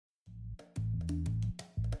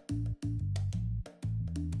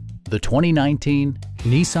the 2019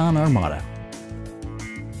 Nissan Armada.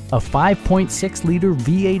 A 5.6-liter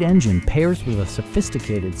V8 engine pairs with a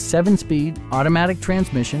sophisticated 7-speed automatic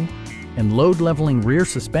transmission and load-leveling rear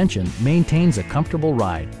suspension maintains a comfortable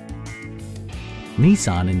ride.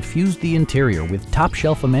 Nissan infused the interior with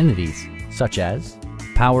top-shelf amenities such as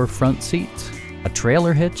power front seats, a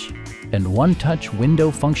trailer hitch, and one-touch window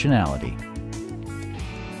functionality.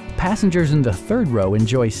 Passengers in the third row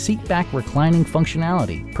enjoy seat-back reclining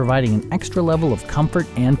functionality, providing an extra level of comfort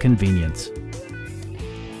and convenience.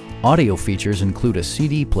 Audio features include a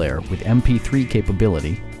CD player with MP3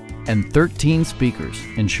 capability and 13 speakers,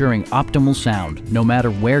 ensuring optimal sound no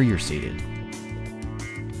matter where you're seated.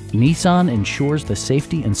 Nissan ensures the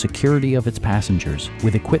safety and security of its passengers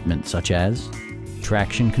with equipment such as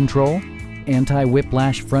traction control,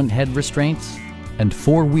 anti-whiplash front head restraints, and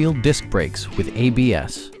 4-wheel disc brakes with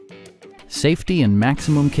ABS. Safety and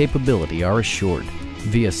maximum capability are assured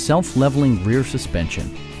via self-leveling rear suspension,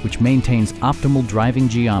 which maintains optimal driving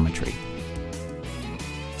geometry.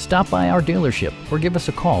 Stop by our dealership or give us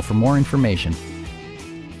a call for more information.